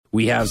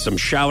We have some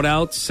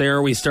shout-outs.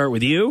 Sarah, we start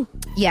with you.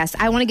 Yes,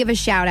 I want to give a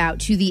shout-out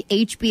to the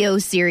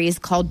HBO series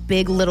called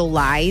Big Little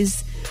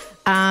Lies.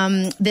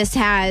 This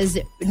has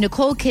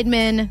Nicole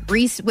Kidman,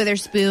 Reese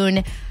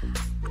Witherspoon.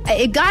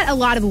 It got a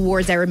lot of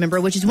awards, I remember,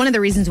 which is one of the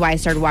reasons why I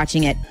started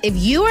watching it. If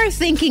you are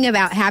thinking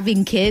about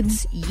having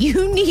kids,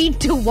 you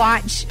need to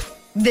watch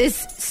this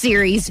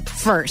series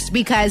first,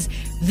 because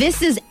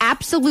this is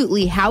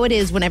absolutely how it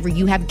is whenever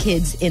you have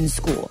kids in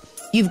school.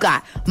 You've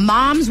got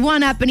moms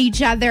one-upping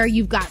each other.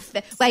 You've got,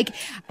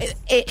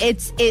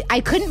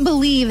 I couldn't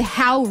believe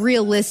how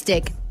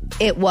realistic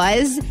it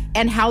was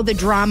and how the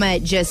drama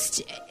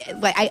just,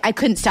 I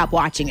couldn't stop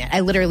watching it.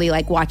 I literally,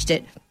 watched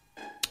it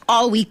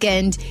all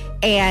weekend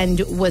and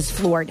was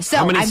floored. So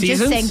how many I'm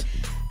seasons? just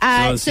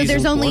saying, so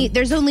there's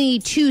only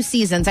 2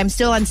 seasons. I'm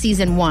still on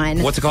season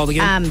 1. What's it called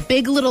again?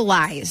 Big Little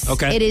Lies.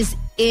 Okay. It is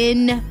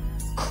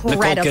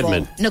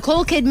incredible.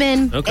 Nicole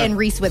Kidman okay. and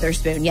Reese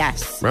Witherspoon.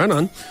 Yes. Right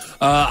on.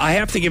 I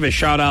have to give a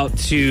shout out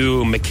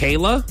to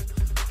Michaela.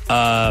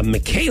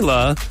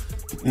 Michaela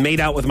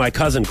made out with my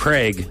cousin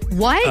Craig.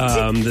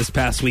 What? This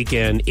past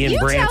weekend in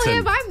Branson. You tell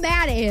him I'm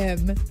mad at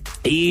him.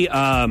 He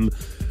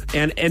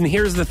and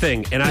here's the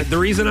thing, and the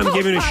reason I'm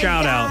giving a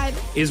shout out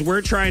is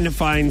we're trying to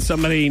find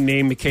somebody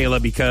named Michaela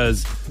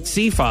because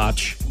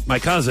Fotsch, my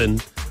cousin,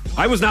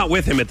 I was not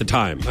with him at the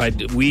time. I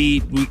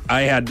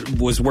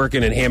was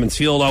working in Hammond's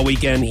Field all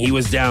weekend. He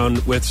was down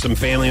with some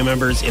family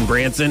members in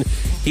Branson.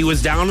 He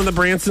was down on the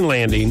Branson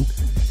Landing.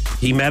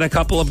 He met a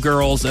couple of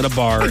girls at a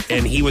bar,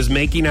 and he was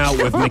making out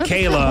with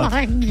Michaela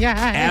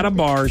at a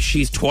bar.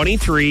 She's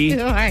 23.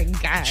 Oh, my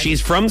God.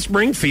 She's from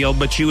Springfield,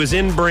 but she was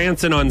in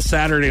Branson on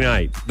Saturday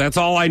night. That's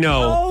all I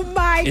know. Oh,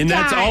 my God. And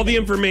that's all the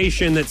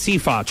information that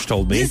Fotsch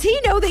told me. Does he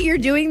know that you're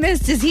doing this?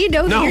 Does he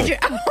know that you're doing...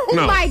 Oh,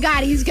 no. My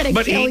God, he's going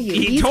to kill you.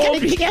 He's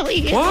going to kill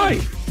you. Why?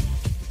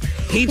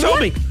 He told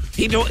me.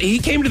 He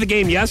came to the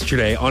game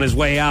yesterday on his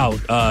way out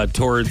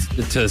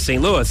to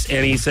St. Louis,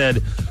 and he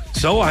said...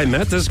 So I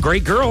met this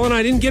great girl, and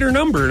I didn't get her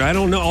number. And I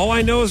don't know. All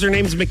I know is her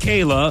name's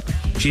Michaela.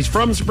 She's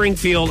from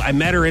Springfield. I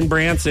met her in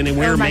Branson, and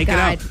we were making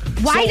out.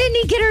 Why didn't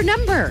he get her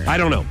number? I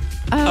don't know.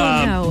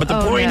 No. But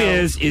the point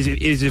is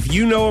if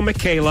you know a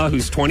Michaela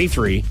who's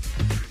 23,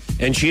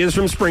 and she is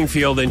from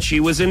Springfield, and she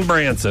was in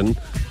Branson,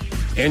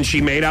 and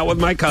she made out with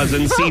my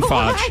cousin,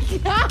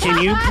 Fotsch,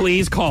 can you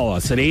please call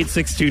us at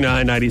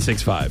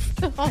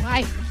 862-996-5? Oh,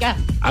 my God.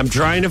 I'm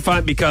trying to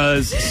find,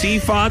 because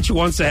Fotsch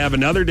wants to have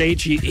another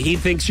date. He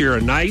thinks you're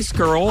a nice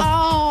girl.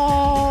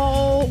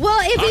 Oh, well,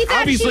 if he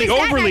thought obviously she was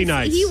overly that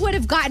nice, he would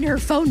have gotten her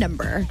phone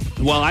number.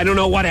 Well, I don't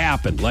know what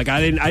happened. I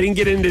didn't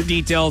get into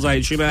details.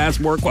 I should have asked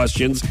more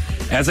questions.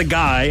 As a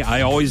guy, I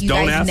always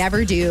don't ask. You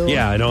never do.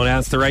 Yeah, I don't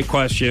ask the right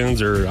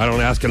questions, or I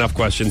don't ask enough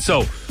questions.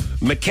 So,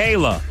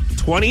 Michaela,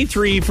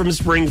 23 from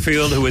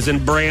Springfield, who was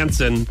in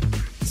Branson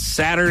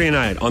Saturday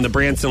night on the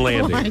Branson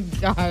Landing. Oh, my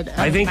God.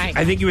 I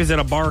think he was at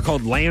a bar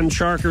called Land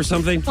Shark or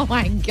something. Oh,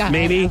 my God.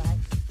 Maybe.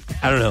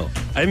 I don't know.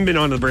 I haven't been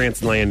on the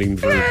Branson Landing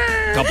for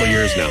a couple of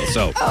years now.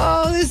 So,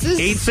 this is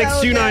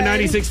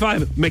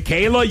 862-996-5.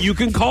 Michaela, you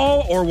can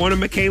call, or one of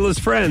Michaela's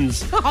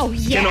friends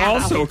can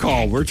also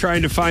call. We're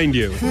trying to find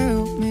you.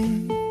 Help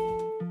me.